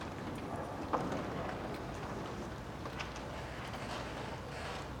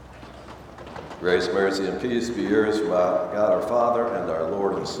Grace, mercy, and peace be yours from God our Father and our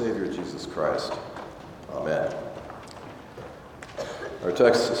Lord and Savior Jesus Christ. Amen. Our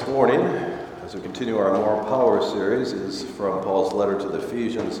text this morning, as we continue our More Power series, is from Paul's letter to the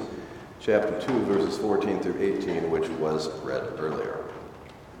Ephesians, chapter 2, verses 14 through 18, which was read earlier.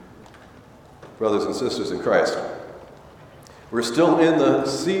 Brothers and sisters in Christ, we're still in the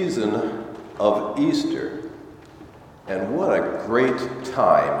season of Easter, and what a great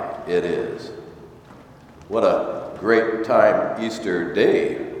time it is. What a great time Easter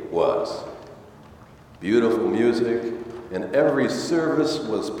Day was. Beautiful music, and every service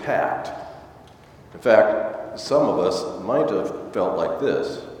was packed. In fact, some of us might have felt like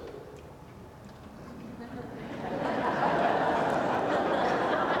this.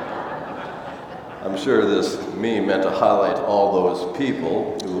 I'm sure this meme meant to highlight all those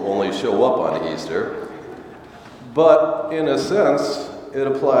people who only show up on Easter, but in a sense, it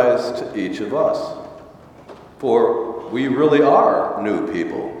applies to each of us. For we really are new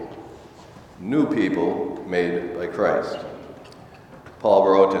people made by Christ. Paul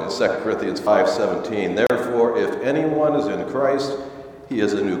wrote in 2 Corinthians 5:17, "Therefore, if anyone is in Christ, he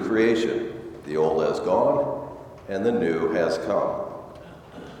is a new creation. The old has gone, and the new has come."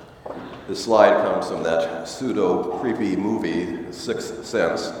 This slide comes from that pseudo-creepy movie, Sixth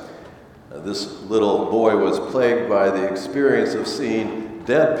Sense. This little boy was plagued by the experience of seeing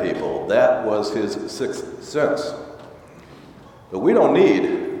dead people. That was his sixth sense. But we don't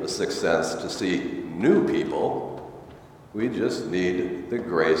need a sixth sense to see new people. We just need the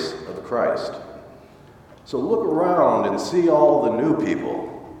grace of Christ. So look around and see all the new people,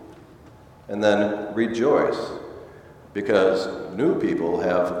 and then rejoice, because new people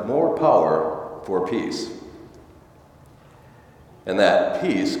have more power for peace. And that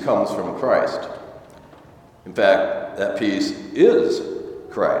peace comes from Christ. In fact, that peace is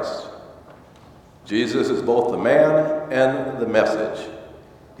Christ. Jesus is both the man and the message.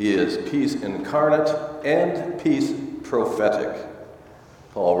 He is peace incarnate and peace prophetic.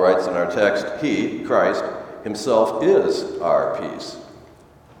 Paul writes in our text, He, Christ, himself is our peace.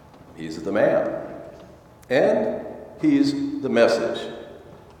 He's the man, and he's the message.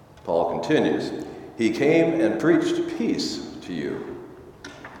 Paul continues, He came and preached peace to you.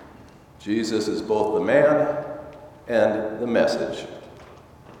 Jesus is both the man and the message,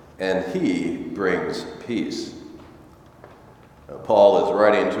 and he brings peace. Now, Paul is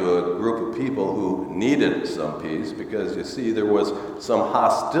writing to a group of people who needed some peace because, you see, there was some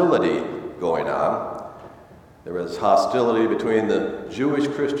hostility going on. There was hostility between the Jewish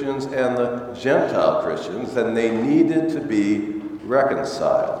Christians and the Gentile Christians, and they needed to be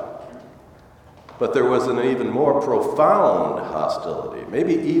reconciled. But there was an even more profound hostility,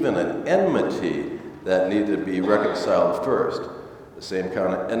 maybe even an enmity that needed to be reconciled first. The same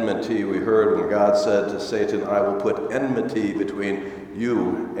kind of enmity we heard when God said to Satan, I will put enmity between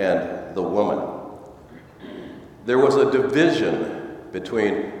you and the woman. There was a division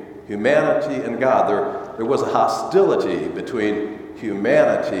between humanity and God. There was a hostility between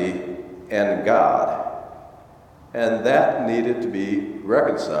humanity and God. And that needed to be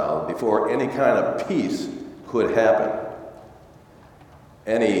reconciled before any kind of peace could happen.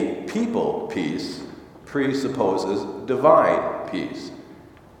 Any people peace presupposes divine peace.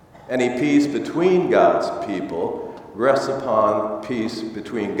 Any peace between God's people rests upon peace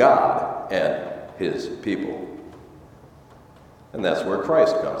between God and his people. And that's where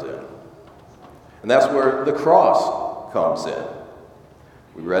Christ comes in. And that's where the cross comes in.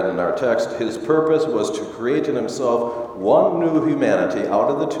 We read in our text, his purpose was to create in himself one new humanity out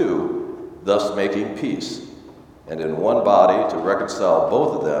of the two, thus making peace, and in one body to reconcile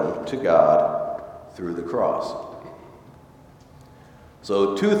both of them to God through the cross.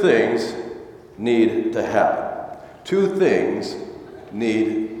 So two things need to happen. Two things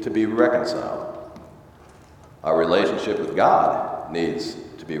need to be reconciled. Our relationship with God needs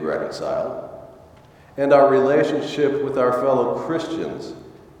to be reconciled, and our relationship with our fellow Christians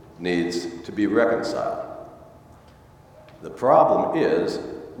needs to be reconciled. The problem is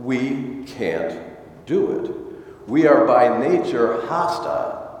we can't do it. We are by nature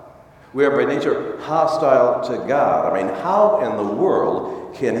hostile. We are by nature hostile to God. I mean, how in the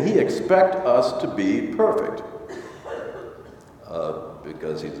world can he expect us to be perfect?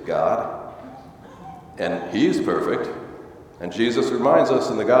 Because he's God, and he's perfect. And Jesus reminds us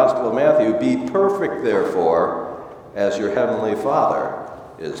in the Gospel of Matthew, be perfect, therefore, as your heavenly Father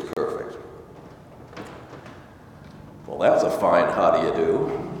is perfect. Well, that's a fine how do you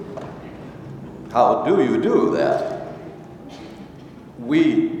do. How do you do that?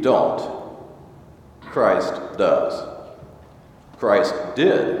 We don't. Christ does. Christ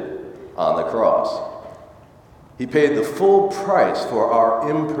did, on the cross. He paid the full price for our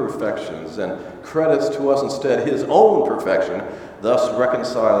imperfections and credits to us instead his own perfection, thus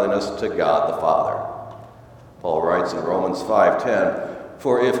reconciling us to God the Father. Paul writes in Romans 5:10,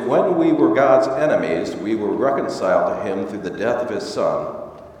 "For if when we were God's enemies, we were reconciled to him through the death of his Son,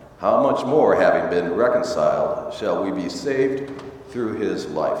 how much more, having been reconciled, shall we be saved through his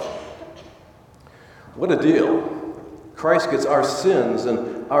life?" What a deal. Christ gets our sins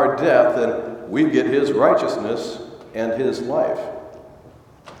and our death, and we get his righteousness and his life.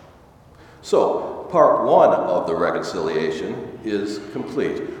 So, part one of the reconciliation is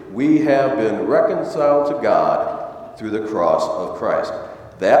complete. We have been reconciled to God through the cross of Christ.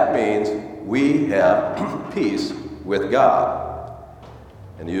 That means we have peace with God.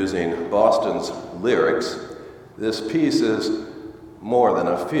 And using Boston's lyrics, this peace is more than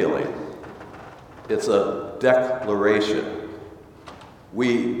a feeling. It's a declaration.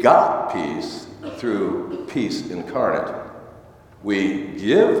 We got peace through peace incarnate. We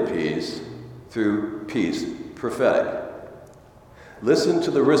give peace through peace prophetic. Listen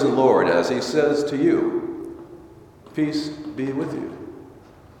to the risen Lord as he says to you, "Peace be with you."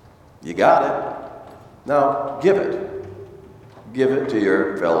 You got it. Now give it. Give it to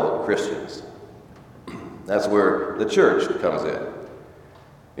your fellow Christians. That's where the church comes in.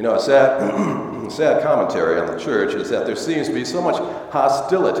 You know, a sad commentary on the church is that there seems to be so much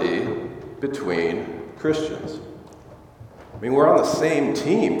hostility between Christians. I mean, we're on the same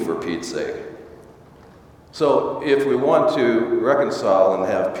team, for Pete's sake. So if we want to reconcile and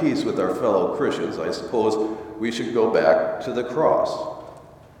have peace with our fellow Christians, I suppose we should go back to the cross.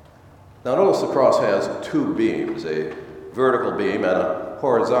 Now notice the cross has two beams, a vertical beam and a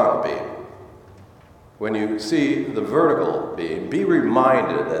horizontal beam. When you see the vertical beam, be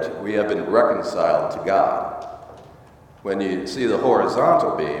reminded that we have been reconciled to God. When you see the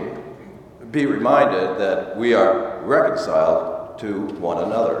horizontal beam, be reminded that we are reconciled to one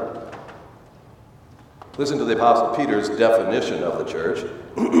another. Listen to the Apostle Peter's definition of the church.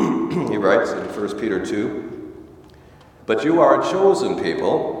 He writes in 1 Peter 2, "But you are a chosen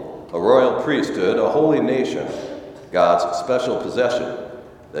people, a royal priesthood, a holy nation, God's special possession,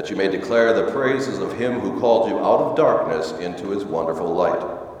 that you may declare the praises of him who called you out of darkness into his wonderful light.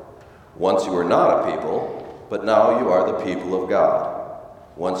 Once you were not a people, but now you are the people of God.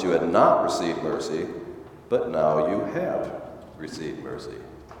 Once you had not received mercy, but now you have received mercy."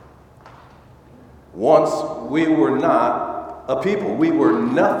 Once we were not a people, we were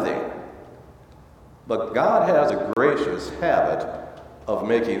nothing. But God has a gracious habit of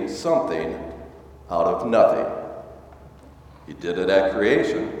making something out of nothing. He did it at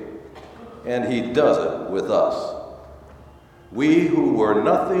creation, and he does it with us. We who were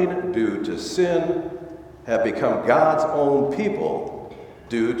nothing due to sin have become God's own people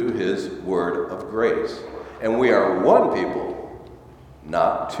due to his word of grace. And we are one people,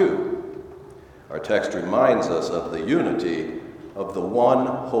 not two. Our text reminds us of the unity of the one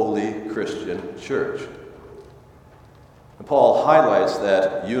holy Christian church. And Paul highlights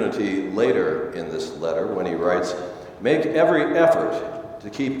that unity later in this letter when he writes, "Make every effort to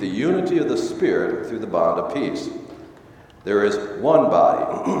keep the unity of the Spirit through the bond of peace. There is one body,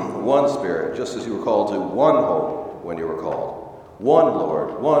 one Spirit, just as you were called to one hope when you were called. One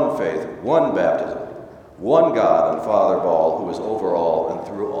Lord, one faith, one baptism, one God and Father of all, who is over all and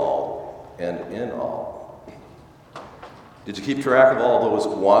through all and in all." Did you keep track of all those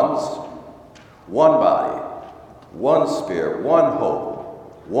ones? One body, one Spirit, one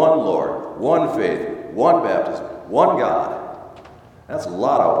hope, one Lord, one faith, one baptism, one God. That's a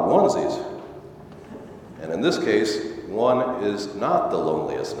lot of onesies. And in this case, one is not the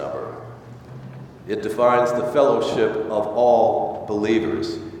loneliest number. It defines the fellowship of all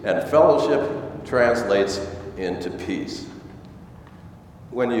believers, and fellowship translates into peace.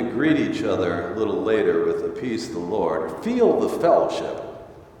 When you greet each other a little later with the peace of the Lord, feel the fellowship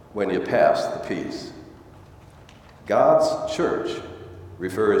when you pass the peace. God's church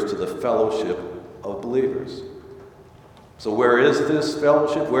refers to the fellowship of believers. So where is this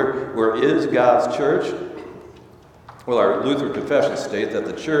fellowship? Where is God's church? Well, our Lutheran confessions state that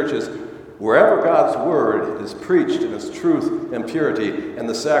the church is wherever God's word is preached in its truth and purity, and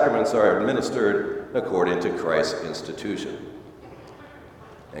the sacraments are administered according to Christ's institution.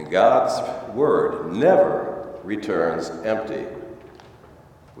 And God's word never returns empty.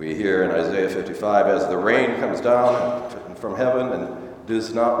 We hear in Isaiah 55, "As the rain comes down from heaven and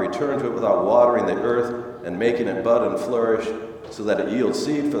does not return to it without watering the earth and making it bud and flourish, so that it yields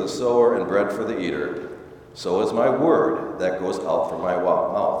seed for the sower and bread for the eater, so is my word that goes out from my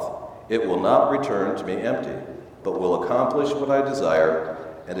mouth. It will not return to me empty, but will accomplish what I desire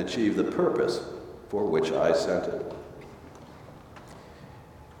and achieve the purpose for which I sent it.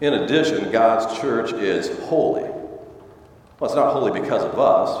 In addition, God's church is holy. Well, it's not holy because of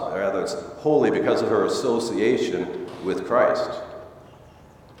us, rather it's holy because of her association with Christ.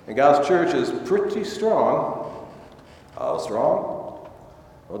 And God's church is pretty strong. How strong?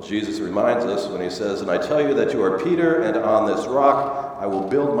 Well, Jesus reminds us when he says, "And I tell you that you are Peter, and on this rock I will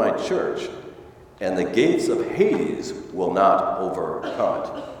build my church, and the gates of Hades will not overcome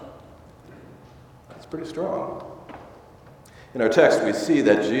it." That's pretty strong. In our text, we see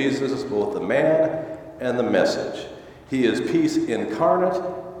that Jesus is both the man and the message. He is peace incarnate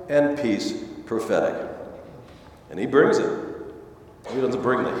and peace prophetic. And he brings it. He doesn't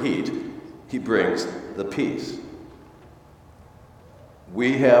bring the heat, he brings the peace.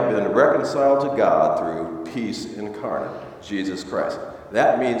 We have been reconciled to God through peace incarnate, Jesus Christ.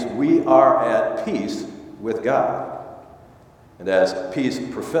 That means we are at peace with God. And as peace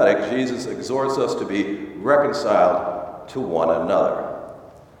prophetic, Jesus exhorts us to be reconciled to one another.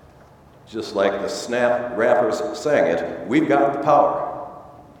 Just like the Snap rappers sang it, we've got the power.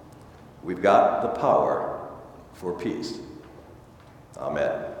 We've got the power for peace.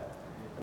 Amen.